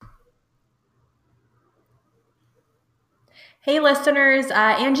Hey listeners,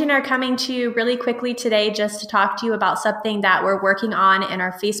 Angie and I are coming to you really quickly today just to talk to you about something that we're working on in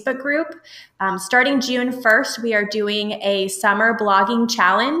our Facebook group. Starting June 1st, we are doing a summer blogging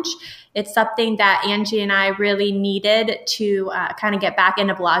challenge. It's something that Angie and I really needed to kind of get back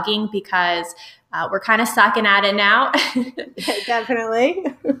into blogging because we're kind of sucking at it now. Definitely.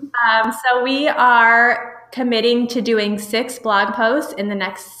 So we are committing to doing 6 blog posts in the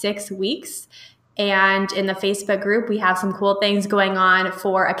next 6 weeks. And in the Facebook group, we have some cool things going on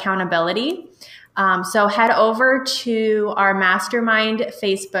for accountability. So head over to our mastermind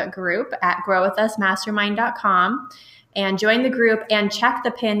Facebook group at growwithusmastermind.com and join the group and check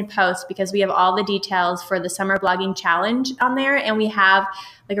the pinned post because we have all the details for the summer blogging challenge on there. And we have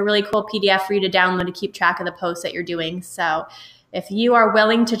like a really cool PDF for you to download to keep track of the posts that you're doing. So if you are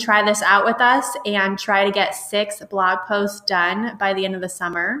willing to try this out with us and try to get 6 blog posts done by the end of the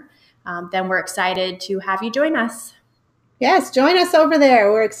summer, then we're excited to have you join us. Yes, join us over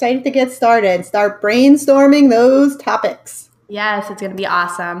there. We're excited to get started. Start brainstorming those topics. Yes, it's going to be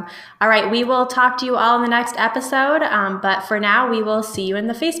awesome. All right, we will talk to you all in the next episode. But for now, we will see you in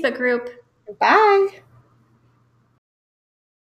the Facebook group. Bye.